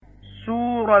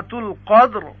सूरतुल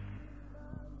क़द्र।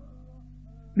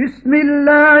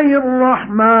 बिस्मिल्लाहिर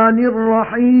रहमानिर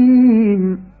रहीम।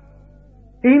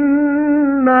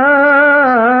 इन्ना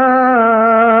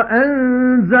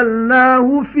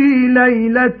अंज़लनाहु फी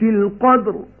लैलतिल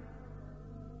क़द्र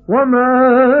वमा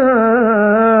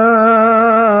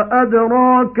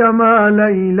अदराक मा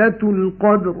लैलतुल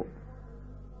क़द्र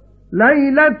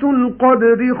लैलतुल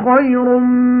क़द्रि खैरुम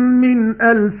मिन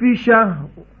अल्फि शहर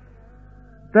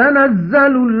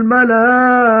तनज़्ज़लुल मलाइकतु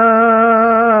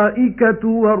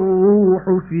वर्रूह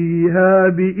फ़ीहा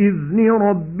बिइज़्नि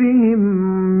रब्बिहिम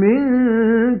मिन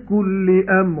कुल्लि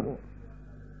अम्र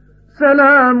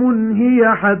सलामुन हिय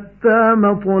हत्ता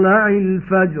मत्लइल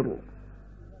फ़ज्र।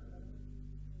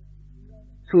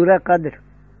 सूरह कद्र।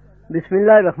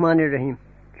 बिस्मिल्लाहिर्रहमानिर्रहीम।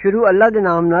 शुरू अल्लाह दे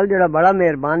नाम नाल जेड़ा बड़ा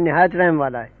मेहरबान निहायत रहम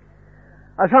वाला है।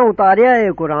 असां उतारिया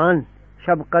है कुरान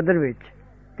शब कद्र विच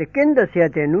ते किन दसिया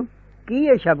तैनू की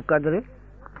है शब कद्र?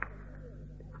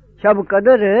 शब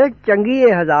कद्र चंगी है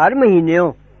 1000 महीनेओं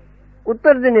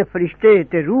उतरदे ने फरिश्ते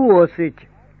ते रूह उस विच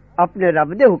अपने रब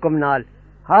दे हुक्म नाल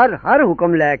हर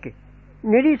हुक्म लैके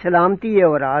निरी सलामती है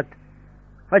और रात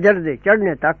फजर दे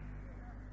चढ़ने तक।